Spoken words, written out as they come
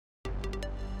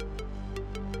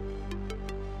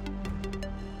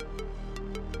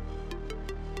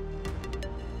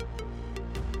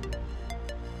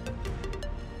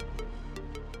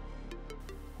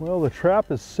Well, the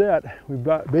trap is set. We've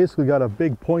basically got a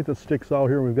big point that sticks out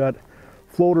here. We've got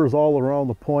floaters all around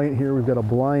the point here. We've got a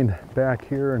blind back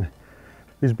here, and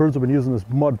these birds have been using this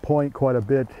mud point quite a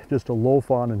bit just to loaf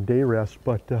on and day rest,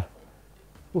 but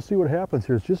we'll see what happens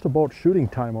here. It's just about shooting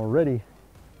time already.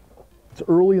 It's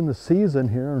early in the season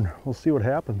here, and we'll see what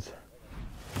happens.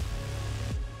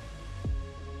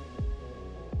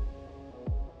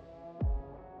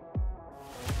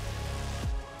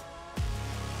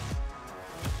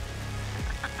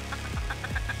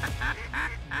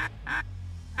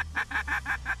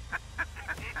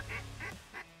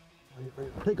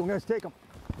 Take them, guys, take them.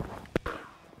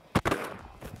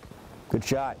 Good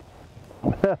shot.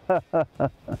 You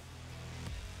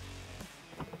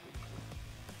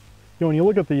know, when you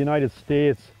look at the United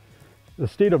States, the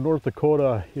state of North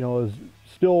Dakota, you know, is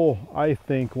still, I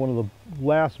think, one of the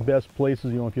last best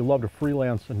places, you know, if you love to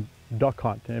freelance and duck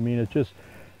hunt. I mean, it's just,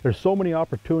 there's so many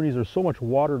opportunities, there's so much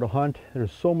water to hunt,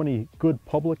 there's so many good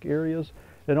public areas.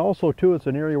 And also, too, it's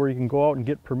an area where you can go out and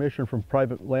get permission from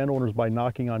private landowners by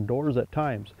knocking on doors at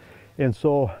times. And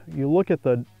so you look at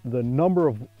the number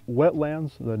of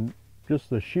wetlands,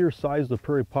 just the sheer size of the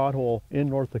prairie pothole in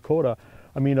North Dakota.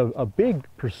 I mean, a big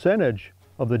percentage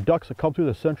of the ducks that come through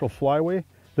the Central Flyway,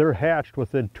 they're hatched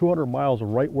within 200 miles of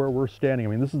right where we're standing. I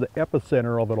mean, this is the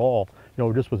epicenter of it all. You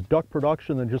know, just with duck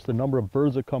production and just the number of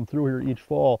birds that come through here each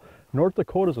fall, North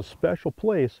Dakota is a special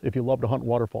place if you love to hunt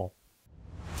waterfowl.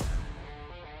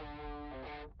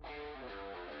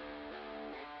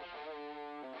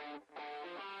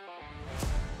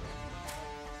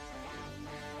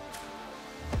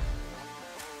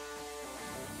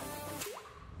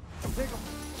 Take them.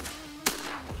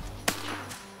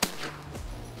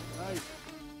 Nice.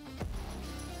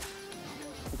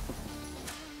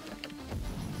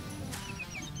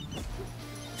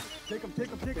 Take them, take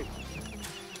them, take them.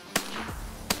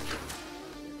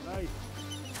 Nice.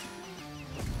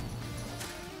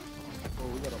 Oh,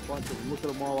 we got a bunch of them. Look at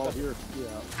them all out here.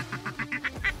 Yeah.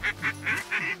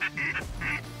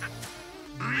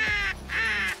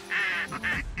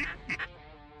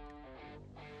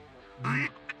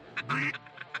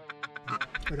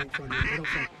 Right out front, right out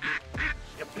front.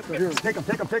 Yep, right here. Take them,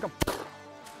 take them, take them.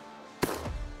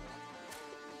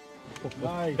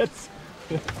 Nice.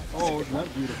 Oh, isn't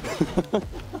that beautiful?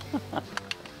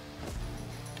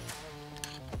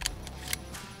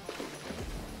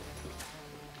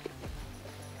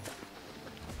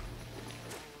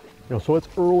 You know, so it's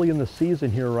early in the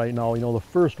season here right now, you know, the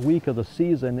first week of the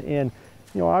season, and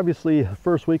you know, obviously the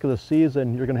first week of the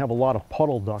season you're going to have a lot of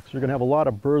puddle ducks. You're going to have a lot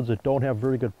of birds that don't have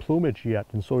very good plumage yet,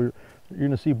 and so you're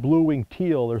going to see blue-winged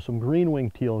teal, there's some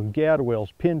green-winged teal, gadwalls,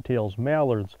 pintails,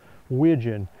 mallards,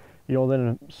 widgeon, you know,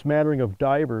 then a smattering of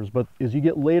divers. But as you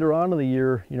get later on in the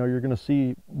year, you know, you're going to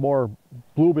see more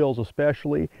bluebills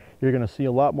especially. You're going to see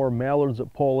a lot more mallards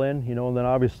that pull in, you know, and then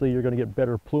obviously you're going to get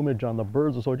better plumage on the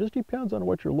birds. And so it just depends on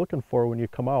what you're looking for when you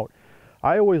come out.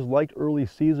 I always liked early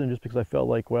season just because I felt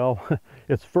like, well,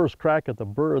 it's first crack at the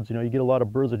birds. You know, you get a lot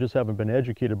of birds that just haven't been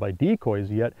educated by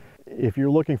decoys yet. If you're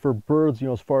looking for birds, you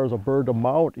know, as far as a bird to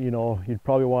mount, you know, you'd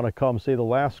probably want to come, say, the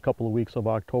last couple of weeks of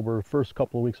October, first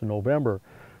couple of weeks of November.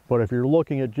 But if you're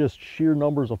looking at just sheer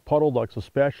numbers of puddle ducks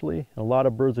especially, a lot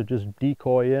of birds that just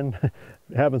decoy in,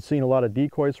 haven't seen a lot of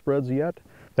decoy spreads yet.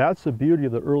 That's the beauty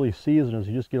of the early season, is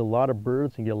you just get a lot of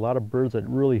birds and get a lot of birds that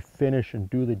really finish and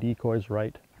do the decoys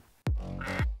right.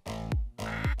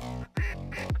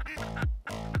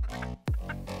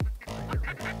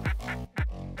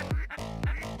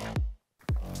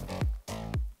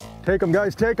 Take them,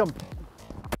 guys, take them.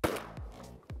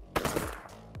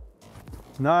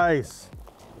 Nice.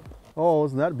 Oh,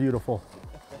 isn't that beautiful?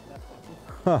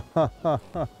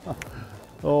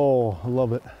 Oh, I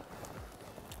love it.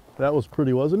 That was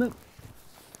pretty, wasn't it?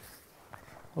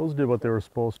 Those did what they were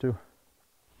supposed to.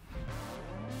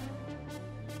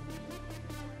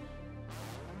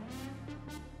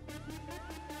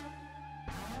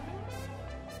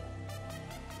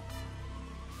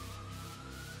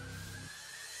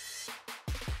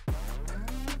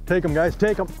 Take them, guys,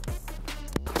 take them.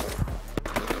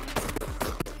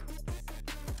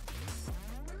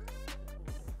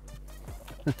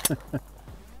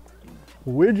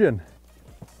 Widgeon.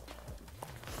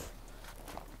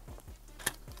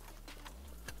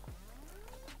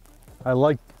 I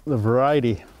like the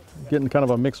variety. Getting kind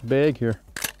of a mixed bag here.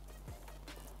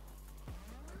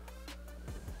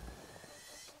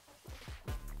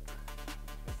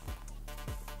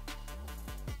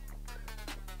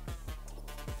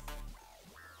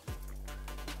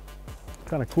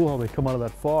 Kind of cool how they come out of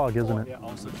that fog, isn't it? Yeah,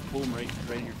 also boom,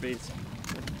 right in your face.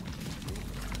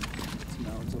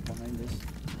 Now it's up behind us.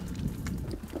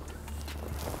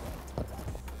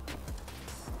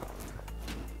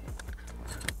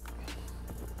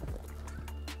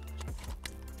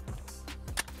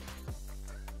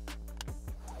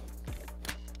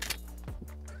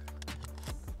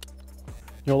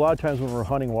 know, a lot of times when we're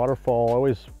hunting waterfowl, I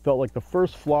always felt like the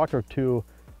first flock or two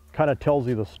kind of tells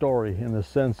you the story, in the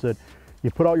sense that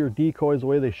you put out your decoys the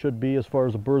way they should be as far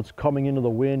as the birds coming into the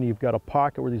wind. You've got a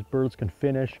pocket where these birds can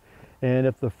finish. And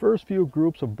if the first few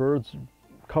groups of birds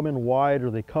come in wide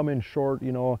or they come in short,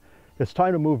 you know, it's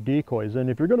time to move decoys. And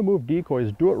if you're going to move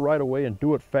decoys, do it right away and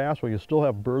do it fast while you still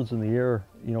have birds in the air,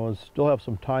 you know, and still have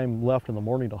some time left in the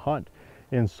morning to hunt.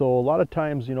 And so a lot of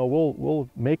times, you know, we'll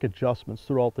make adjustments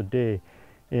throughout the day.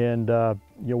 And you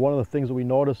know, one of the things that we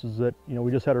noticed is that, you know,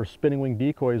 we just had our spinning wing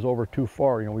decoys over too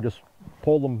far. You know, we just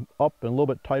pulled them up and a little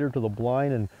bit tighter to the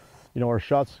blind, and you know, our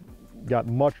shots got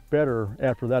much better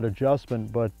after that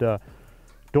adjustment. But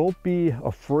don't be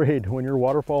afraid when you're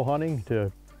waterfowl hunting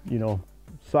to, you know,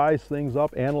 size things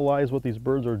up, analyze what these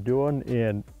birds are doing,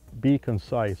 and be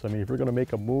concise. I mean, if you're going to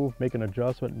make a move, make an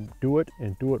adjustment, and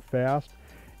do it fast.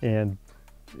 And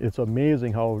it's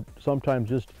amazing how sometimes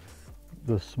just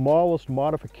the smallest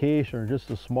modification or just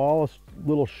the smallest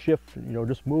little shift, you know,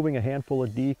 just moving a handful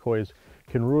of decoys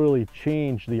can really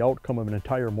change the outcome of an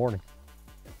entire morning.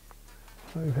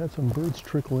 So we've had some birds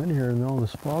trickle in here, and now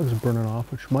this fog's burning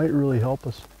off, which might really help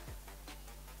us.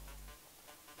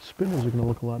 Spindles are going to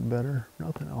look a lot better.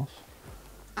 Nothing else.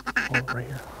 Oh, right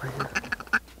here, right here.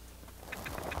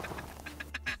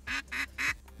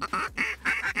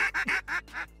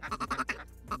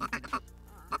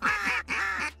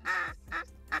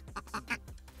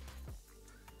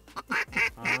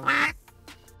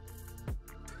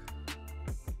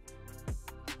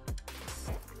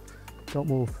 Don't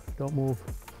move, don't move.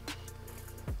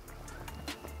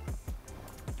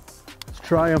 Let's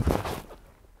try him.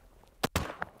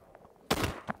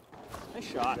 Nice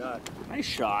shot. Nice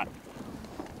shot.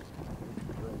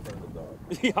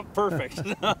 Yeah, perfect.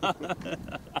 You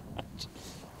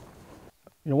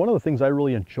know, one of the things I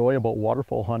really enjoy about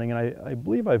waterfowl hunting, and I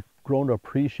believe I've grown to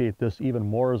appreciate this even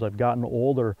more as I've gotten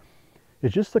older,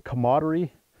 is just the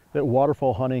camaraderie that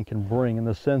waterfowl hunting can bring, in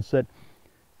the sense that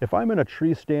if I'm in a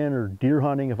tree stand or deer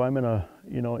hunting, if I'm in a,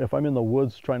 you know, if I'm in the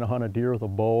woods trying to hunt a deer with a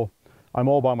bow, I'm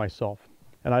all by myself.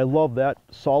 And I love that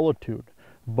solitude.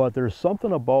 But there's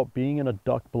something about being in a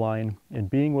duck blind and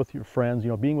being with your friends,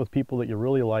 you know, being with people that you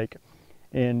really like,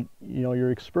 and, you know, you're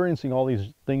experiencing all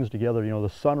these things together, you know, the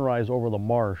sunrise over the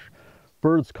marsh,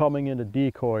 birds coming into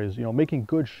decoys, you know, making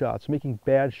good shots, making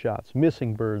bad shots,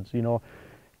 missing birds, you know,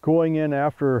 going in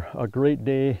after a great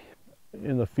day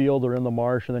in the field or in the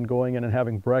marsh, and then going in and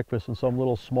having breakfast in some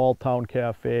little small town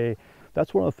cafe.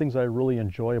 That's one of the things I really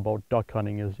enjoy about duck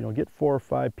hunting is, you know, get 4 or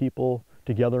 5 people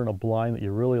together in a blind that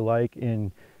you really like,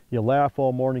 and you laugh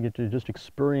all morning, get to just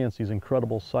experience these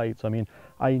incredible sights. I mean,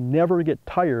 I never get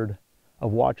tired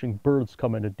of watching birds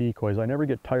come into decoys. I never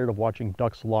get tired of watching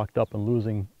ducks locked up and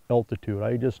losing altitude.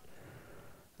 I just,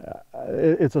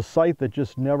 it's a sight that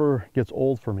just never gets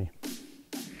old for me.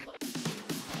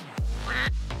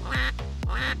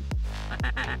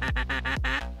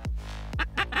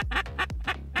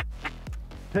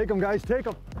 Take them, guys, take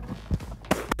them.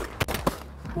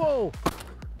 Whoa.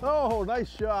 Oh, nice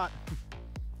shot.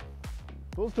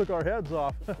 Those took our heads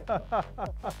off.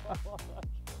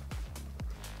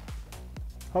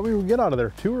 How many did we get out of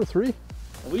there? 2 or 3?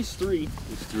 At least 3. At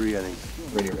least 3, I think.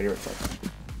 Right here, right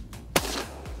front.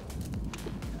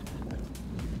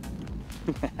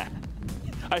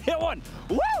 I hit one.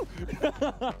 Woo!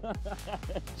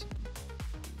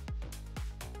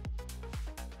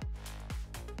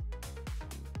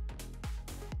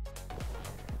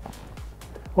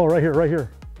 Oh, right here, right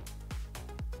here.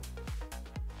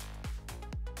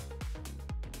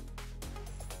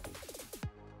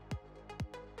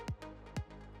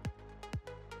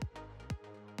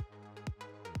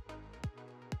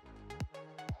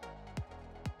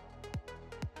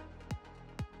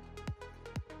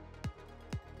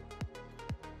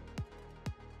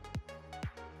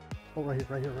 Oh, right here,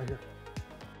 right here, right here.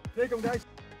 Take them, guys.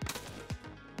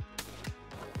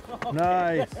 Okay.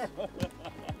 Nice.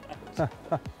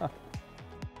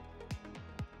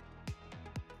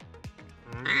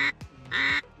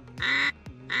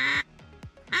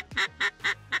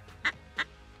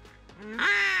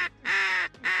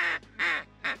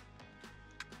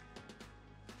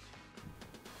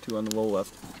 Two on the low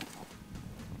left.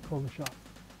 Call the shot.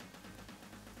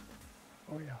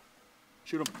 Oh yeah.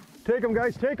 Shoot him. Take them,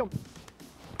 guys, take them.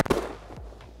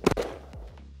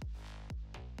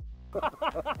 How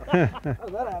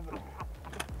did that happen?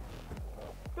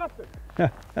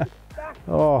 Back,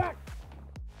 oh. back.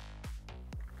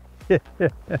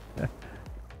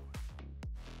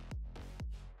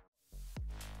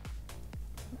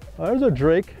 Oh, there's a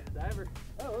drake. Diver.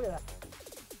 Oh, look at that.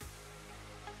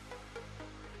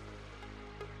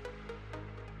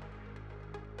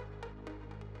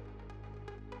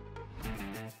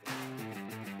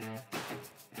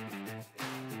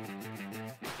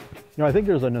 You know, I think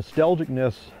there's a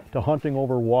nostalgicness to hunting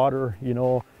over water, you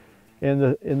know, and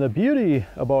the beauty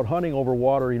about hunting over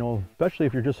water, you know, especially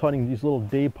if you're just hunting these little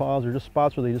day ponds or just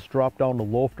spots where they just drop down to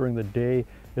loaf during the day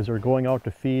as they're going out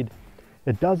to feed,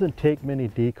 it doesn't take many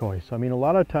decoys. I mean, a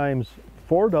lot of times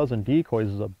 4 dozen decoys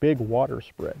is a big water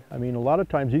spread. I mean, a lot of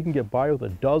times you can get by with a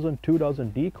dozen, 2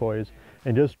 dozen decoys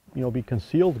and just, you know, be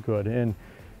concealed good. And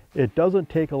it doesn't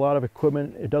take a lot of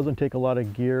equipment. It doesn't take a lot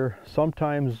of gear.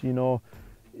 Sometimes, you know,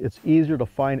 it's easier to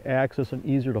find access and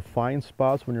easier to find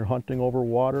spots when you're hunting over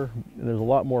water. And there's a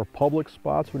lot more public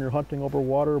spots when you're hunting over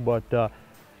water, but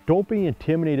don't be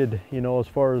intimidated, you know, as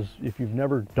far as if you've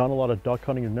never done a lot of duck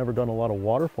hunting, you've never done a lot of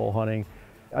waterfowl hunting.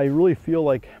 I really feel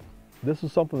like this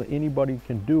is something that anybody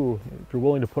can do. If you're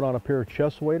willing to put on a pair of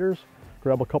chest waders,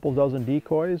 grab a couple dozen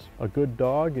decoys, a good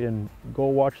dog, and go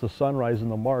watch the sunrise in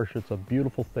the marsh. It's a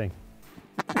beautiful thing.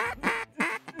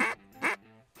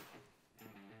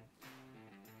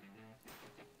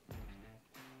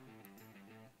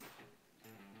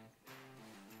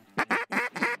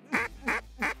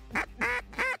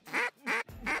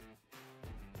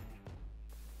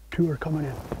 Two are coming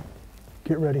in.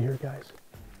 Get ready here, guys.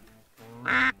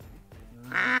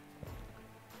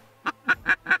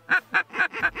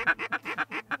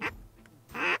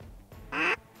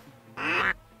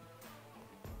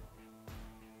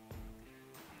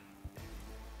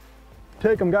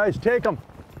 Take them, guys, take them.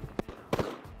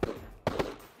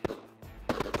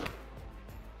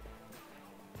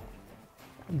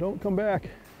 Don't come back.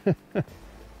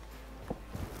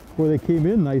 Boy, they came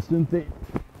in nice, didn't they?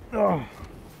 Oh.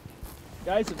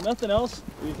 Guys, if nothing else,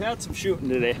 we've had some shooting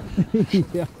today.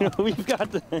 Yeah. We've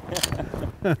got the...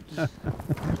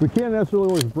 We can't necessarily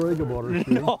always brag about it.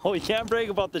 No, we can't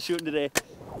brag about the shooting today.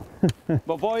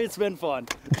 But boy, it's been fun.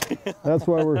 That's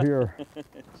why we're here.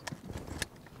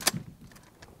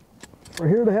 We're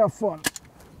here to have fun.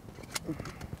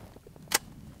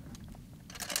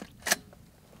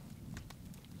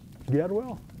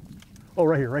 Gadwall? Oh,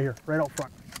 right here, right out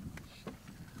front.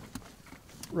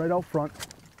 Right out front.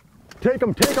 Take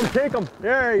them, take them, take them.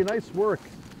 Yay, nice work.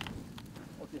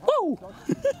 Woo!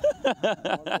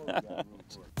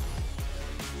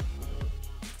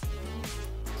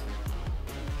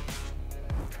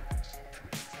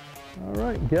 All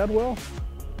right, gadwall.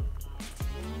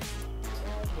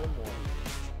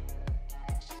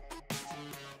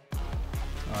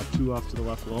 2 off to the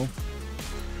left low.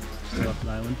 To the left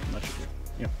island. I'm not sure.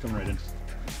 Yeah, come right in.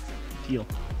 Teal.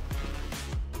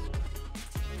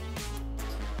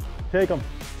 Take them.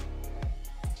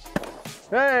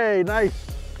 Hey, nice.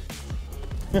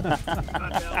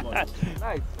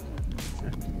 Nice.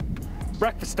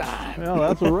 Breakfast time. Well,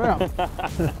 that's a wrap.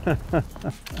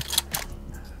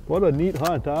 What a neat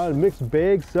hunt, huh? Mixed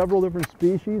bag, several different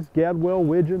species. Gadwall,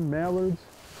 widgeon, mallards.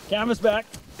 Canvas back.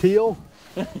 Teal.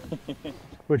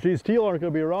 Which these teal aren't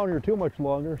going to be around here too much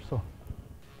longer, so.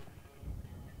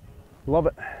 Love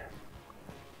it.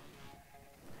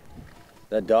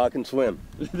 That dog can swim.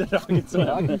 The dog can swim.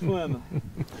 Dog can swim.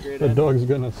 The dog's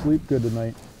going to sleep good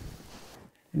tonight.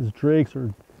 These drakes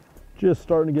are just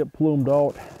starting to get plumed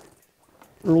out.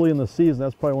 Early in the season,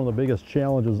 that's probably one of the biggest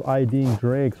challenges, IDing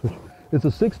drakes, which it's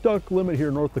a 6 duck limit here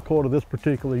in North Dakota this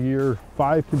particular year.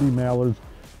 5 can be mallards,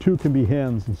 2 can be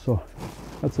hens, and so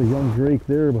that's a young drake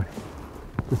there, but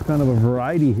it's kind of a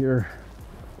variety here.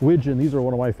 Widgeon, these are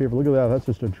one of my favorite. Look at that, that's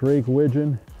just a drake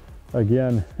widgeon.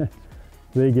 Again,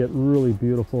 they get really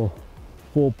beautiful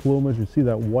full plumage. You see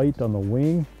that white on the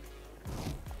wing.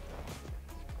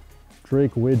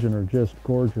 Drake widgeon are just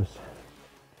gorgeous.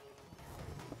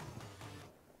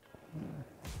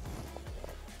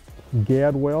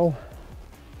 Gadwall.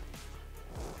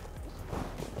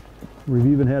 We've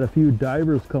even had a few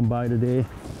divers come by today.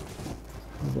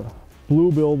 There's a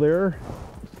bluebill there.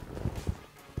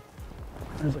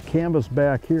 There's a canvas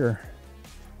back here.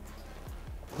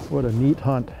 What a neat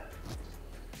hunt.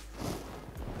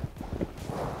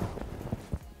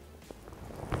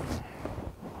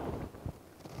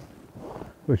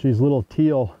 Which these little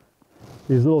teal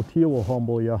will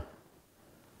humble you.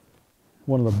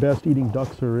 One of the best eating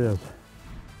ducks there is.